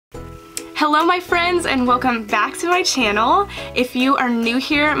Hello my friends and welcome back to my channel. If you are new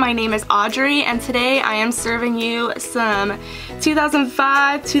here, my name is Audrey and today I am serving you some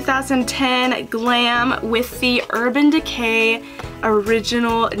 2005-2010 glam with the Urban Decay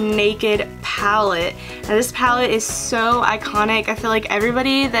Original Naked palette. Now this palette is so iconic. I feel like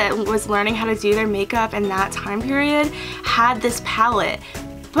everybody that was learning how to do their makeup in that time period had this palette,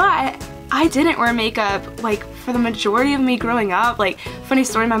 but I didn't wear makeup like for the majority of me growing up. Like, funny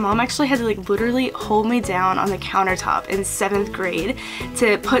story, my mom actually had to like literally hold me down on the countertop in 7th grade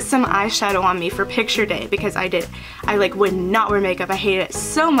to put some eyeshadow on me for picture day because I like would not wear makeup. I hated it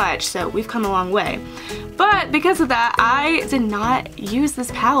so much, so we've come a long way. But because of that, I did not use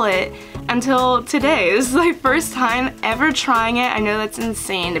this palette until today. This is my first time ever trying it. I know that's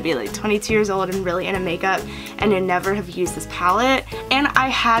insane to be like 22 years old and really into makeup and to never have used this palette. And I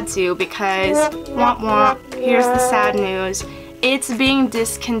had to because, womp womp, here's the sad news. It's being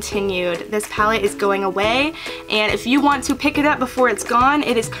discontinued. This palette is going away, and if you want to pick it up before it's gone,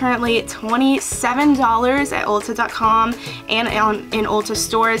 it is currently $27 at Ulta.com and in Ulta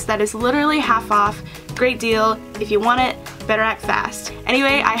stores. That is literally half off. Great deal. If you want it, better act fast.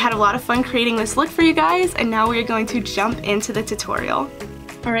 Anyway, I had a lot of fun creating this look for you guys, and now we are going to jump into the tutorial.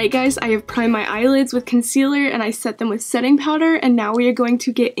 Alright guys, I have primed my eyelids with concealer and I set them with setting powder, and now we are going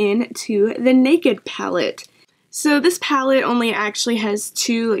to get into the Naked palette. So this palette only actually has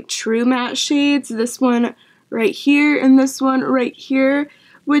two like true matte shades, this one right here and this one right here,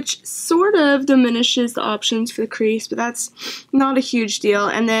 which sort of diminishes the options for the crease, but that's not a huge deal.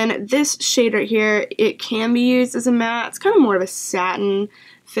 And then this shade right here, it can be used as a matte. It's kind of more of a satin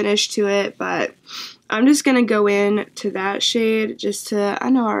finish to it, but I'm just gonna go in to that shade just to, I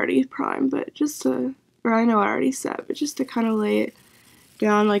know I already primed, but just to, or I know I already set, but just to kind of lay it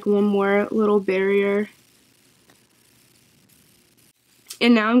down like one more little barrier.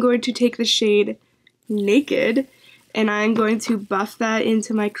 And now I'm going to take the shade Naked and I'm going to buff that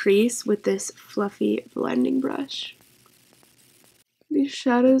into my crease with this fluffy blending brush. These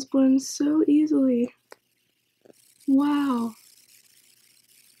shadows blend so easily. Wow.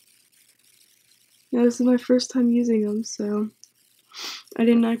 Now this is my first time using them, so I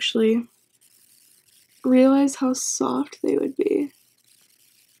didn't actually realize how soft they would be.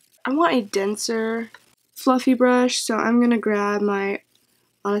 I want a denser, fluffy brush, so I'm going to grab my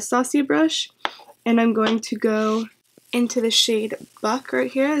Anastasia brush and I'm going to go into the shade Buck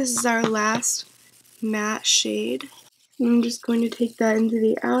right here. This is our last matte shade. And I'm just going to take that into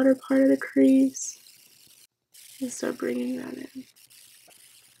the outer part of the crease and start bringing that in.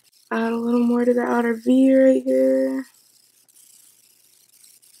 Add a little more to the outer V right here.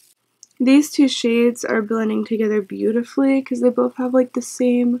 These two shades are blending together beautifully because they both have like the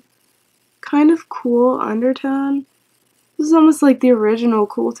same kind of cool undertone. This is almost like the original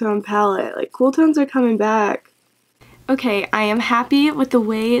Cool Tone palette. Like, cool tones are coming back. Okay, I am happy with the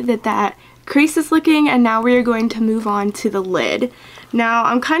way that that crease is looking, and now we are going to move on to the lid. Now,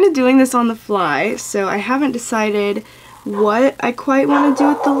 I'm kind of doing this on the fly, so I haven't decided what I quite want to do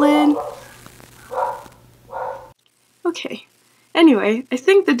with the lid. Okay. Anyway, I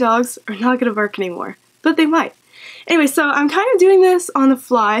think the dogs are not going to bark anymore, but they might. Anyway, so I'm kind of doing this on the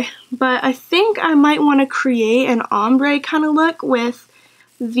fly, but I think I might want to create an ombre kind of look with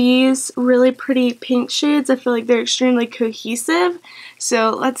these really pretty pink shades. I feel like they're extremely cohesive,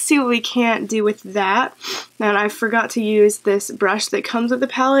 so let's see what we can do with that. And I forgot to use this brush that comes with the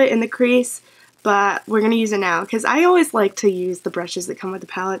palette in the crease, but we're going to use it now because I always like to use the brushes that come with the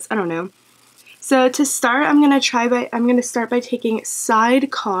palettes. I don't know. So to start, I'm going to start by taking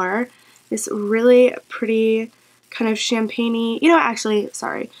Sidecar, this really pretty kind of champagne-y, you know, actually,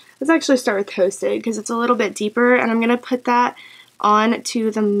 sorry, let's actually start with Toasted because it's a little bit deeper, and I'm going to put that on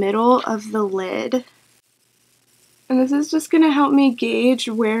to the middle of the lid. And this is just going to help me gauge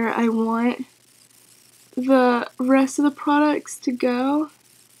where I want the rest of the products to go,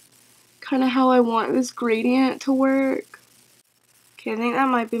 kind of how I want this gradient to work. Okay, I think that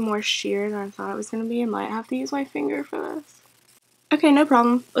might be more sheer than I thought it was going to be. I might have to use my finger for this. Okay, no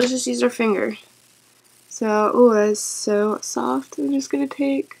problem. Let's just use our finger. So, oh, that is so soft. I'm just gonna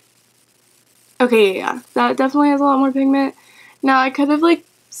take... Okay, yeah, that definitely has a lot more pigment. Now, I could have, like,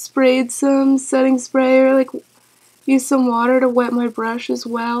 sprayed some setting spray or, like, used some water to wet my brush as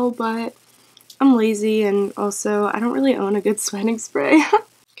well, but I'm lazy and also I don't really own a good setting spray.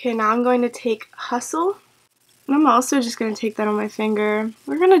 Okay, now I'm going to take Hustle. And I'm also just going to take that on my finger.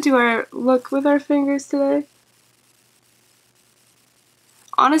 We're going to do our look with our fingers today.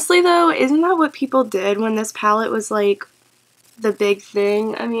 Honestly though, isn't that what people did when this palette was like the big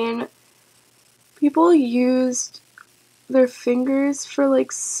thing? I mean, people used their fingers for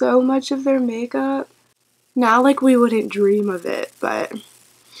like so much of their makeup. Now like we wouldn't dream of it, but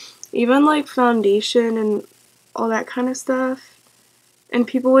even like foundation and all that kind of stuff, and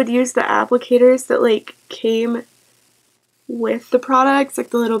people would use the applicators that like came with the products, like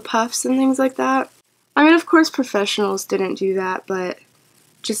the little puffs and things like that. I mean, of course professionals didn't do that, but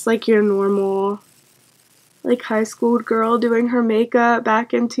just like your normal like high school girl doing her makeup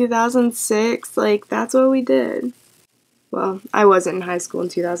back in 2006, like that's what we did. Well, I wasn't in high school in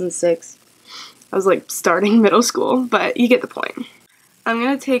 2006. I was like starting middle school, but you get the point. I'm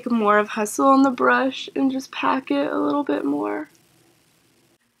gonna take more of Hustle on the brush and just pack it a little bit more.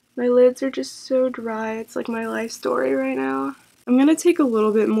 My lids are just so dry, it's like my life story right now. I'm gonna take a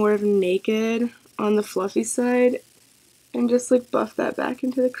little bit more of Naked on the fluffy side and just like buff that back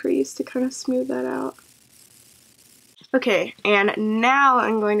into the crease to kind of smooth that out. Okay, and now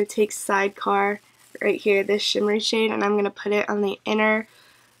I'm going to take Sidecar right here, this shimmery shade, and I'm going to put it on the inner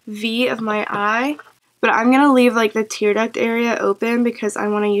V of my eye. But I'm going to leave like the tear duct area open because I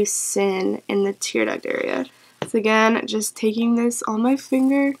want to use Sin in the tear duct area. So again, just taking this on my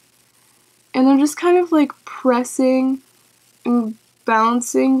finger, and I'm just kind of like pressing and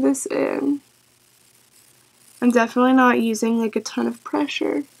bouncing this in. I'm definitely not using like a ton of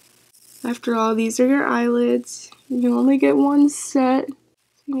pressure. After all, these are your eyelids. You only get one set, so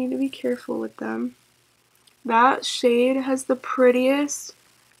you need to be careful with them. That shade has the prettiest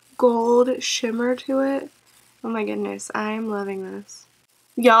gold shimmer to it. Oh my goodness, I am loving this.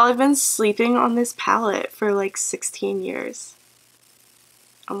 Y'all, I've been sleeping on this palette for like 16 years.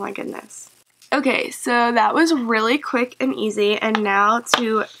 Oh my goodness. Okay, so that was really quick and easy, and now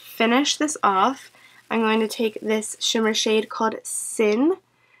to finish this off, I'm going to take this shimmer shade called Sin,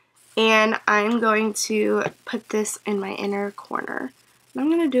 and I'm going to put this in my inner corner. And I'm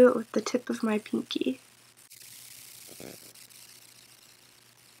going to do it with the tip of my pinky.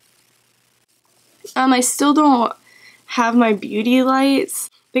 I still don't have my beauty lights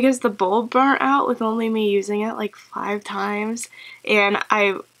because the bulb burnt out with only me using it like 5 times. And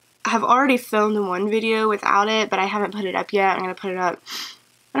I have already filmed one video without it, but I haven't put it up yet. I'm going to put it up,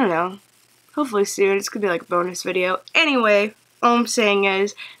 I don't know, hopefully soon. It's going to be like a bonus video. Anyway. All I'm saying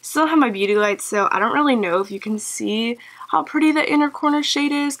is, still have my beauty lights, so I don't really know if you can see how pretty the inner corner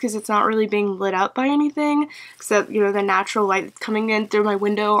shade is because it's not really being lit up by anything except, you know, the natural light that's coming in through my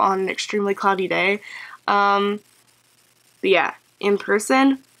window on an extremely cloudy day. But yeah, in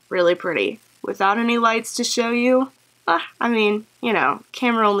person, really pretty. Without any lights to show you, I mean, you know,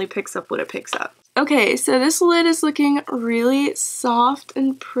 camera only picks up what it picks up. Okay, so this lid is looking really soft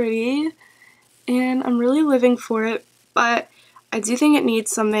and pretty, and I'm really living for it, but I do think it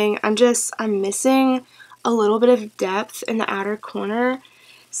needs something. I'm missing a little bit of depth in the outer corner.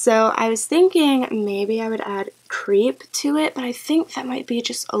 So I was thinking maybe I would add Creep to it, but I think that might be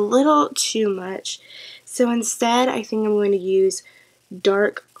just a little too much. So instead, I think I'm going to use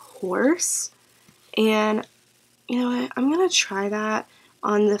Dark Horse. And you know what? I'm going to try that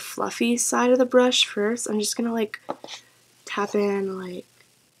on the fluffy side of the brush first. I'm just going to like tap in like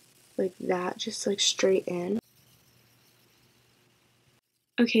that, just like straight in.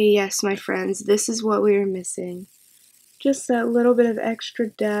 Okay, yes, my friends, this is what we were missing. Just that little bit of extra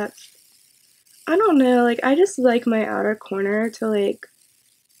depth. I don't know, like, I just like my outer corner to, like,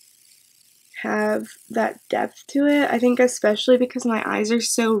 have that depth to it. I think especially because my eyes are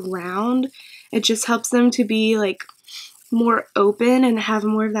so round, it just helps them to be, like, more open and have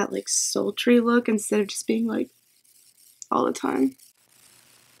more of that, like, sultry look instead of just being, like, all the time.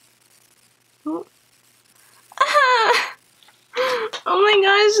 Oh. Oh my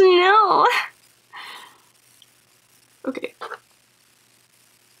gosh, no! Okay.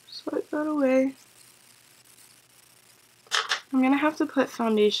 Swipe that away. I'm gonna have to put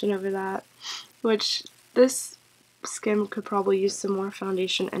foundation over that, which this skin could probably use some more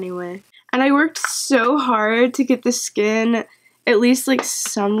foundation anyway. And I worked so hard to get the skin at least like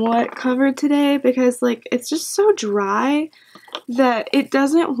somewhat covered today because like it's just so dry that it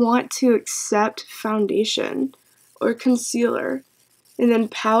doesn't want to accept foundation or concealer. And then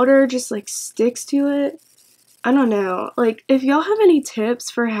powder just like sticks to it. I don't know. Like, if y'all have any tips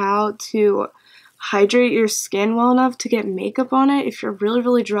for how to hydrate your skin well enough to get makeup on it if you're really,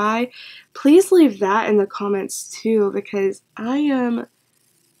 really dry, please leave that in the comments too, because I am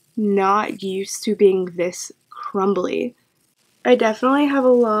not used to being this crumbly. I definitely have a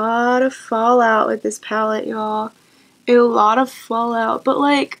lot of fallout with this palette, y'all. A lot of fallout, but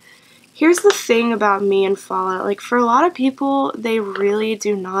like, here's the thing about me and fallout. Like, for a lot of people, they really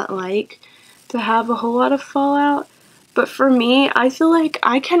do not like to have a whole lot of fallout, But for me, I feel like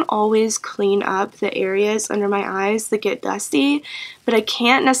I can always clean up the areas under my eyes that get dusty, but I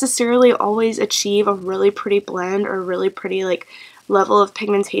can't necessarily always achieve a really pretty blend or really pretty like level of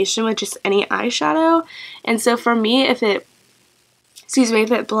pigmentation with just any eyeshadow. And so for me, if it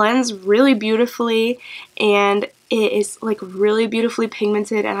blends really beautifully and it is like really beautifully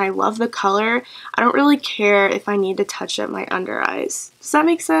pigmented and I love the color, I don't really care if I need to touch up my under eyes. Does that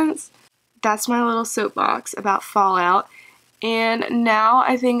make sense? That's my little soapbox about Fallout. And now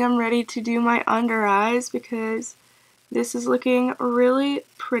I think I'm ready to do my under eyes because this is looking really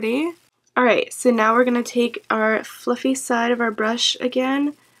pretty. Alright, so now we're going to take our fluffy side of our brush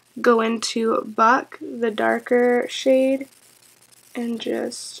again, go into Buck, the darker shade, and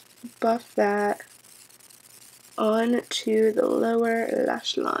just buff that onto the lower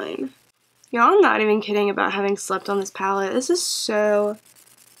lash line. Y'all, I'm not even kidding about having slept on this palette. This is so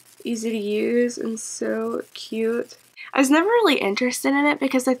easy to use and so cute. I was never really interested in it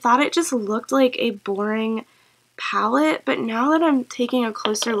because I thought it just looked like a boring palette, but now that I'm taking a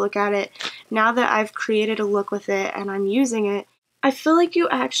closer look at it, now that I've created a look with it and I'm using it, I feel like you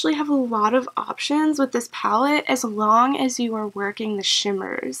actually have a lot of options with this palette as long as you are working the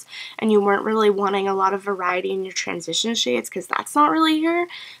shimmers and you weren't really wanting a lot of variety in your transition shades, because that's not really here.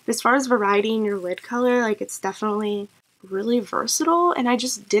 But as far as variety in your lid color, like, it's definitely really versatile, and I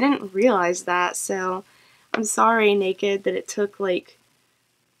just didn't realize that. So I'm sorry, Naked, that it took like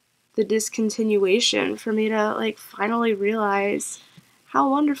the discontinuation for me to like finally realize how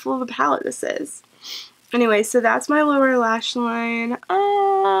wonderful of a palette this is. Anyway, so that's my lower lash line.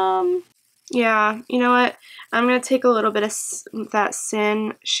 Yeah, you know what? I'm gonna take a little bit of that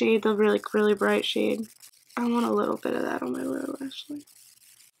Sin shade, the really bright shade. I want a little bit of that on my lower lash line.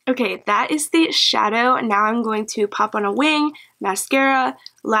 Okay, that is the shadow. Now I'm going to pop on a wing, mascara,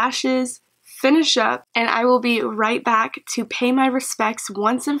 lashes, finish up, and I will be right back to pay my respects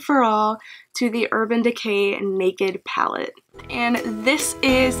once and for all to the Urban Decay Naked palette. And this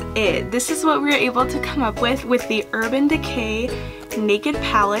is it. This is what we were able to come up with the Urban Decay Naked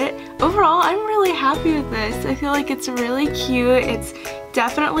palette. Overall, I'm really happy with this. I feel like it's really cute. It's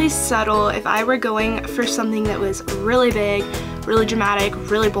definitely subtle. If I were going for something that was really big, really dramatic,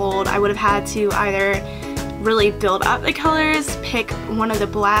 really bold, I would have had to either really build up the colors, pick one of the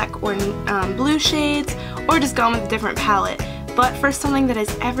black or blue shades, or just go with a different palette. But for something that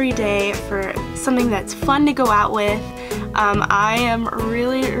is everyday, for something that's fun to go out with, I am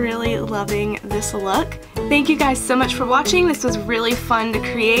really loving this look. Thank you guys so much for watching. This was really fun to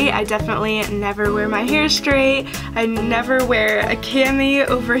create. I definitely never wear my hair straight. I never wear a cami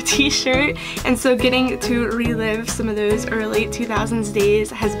over a t-shirt, and so getting to relive some of those early 2000s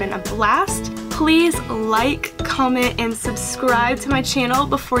days has been a blast. Please like, comment, and subscribe to my channel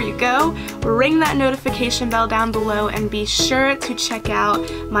before you go. Ring that notification bell down below and be sure to check out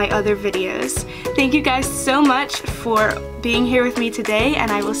my other videos. Thank you guys so much for being here with me today,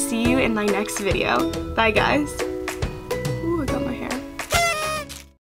 and I will see you in my next video. Bye guys.